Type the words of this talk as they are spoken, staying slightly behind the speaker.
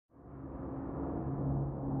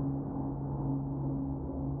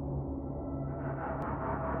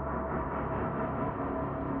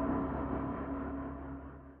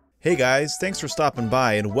Hey guys, thanks for stopping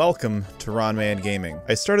by and welcome to RonMan Gaming.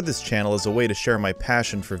 I started this channel as a way to share my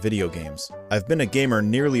passion for video games. I've been a gamer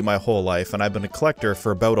nearly my whole life and I've been a collector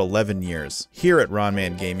for about 11 years. Here at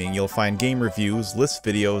RonMan Gaming you'll find game reviews, list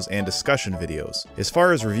videos, and discussion videos. As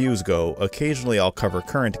far as reviews go, occasionally I'll cover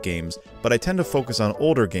current games, but I tend to focus on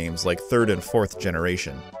older games like 3rd and 4th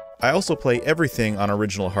generation. I also play everything on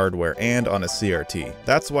original hardware and on a CRT.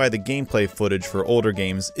 That's why the gameplay footage for older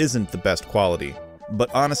games isn't the best quality. But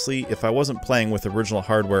honestly, if I wasn't playing with original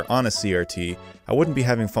hardware on a CRT, I wouldn't be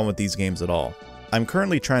having fun with these games at all. I'm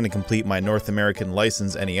currently trying to complete my North American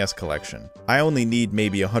licensed NES collection. I only need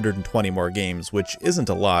maybe 120 more games, which isn't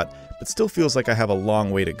a lot, but still feels like I have a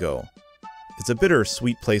long way to go. It's a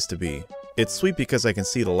bittersweet place to be. It's sweet because I can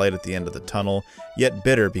see the light at the end of the tunnel, yet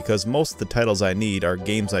bitter because most of the titles I need are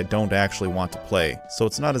games I don't actually want to play, so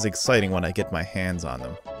it's not as exciting when I get my hands on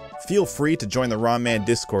them. Feel free to join the RonMan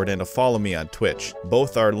Discord and to follow me on Twitch.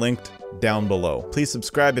 Both are linked down below. Please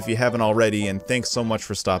subscribe if you haven't already, and thanks so much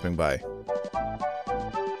for stopping by.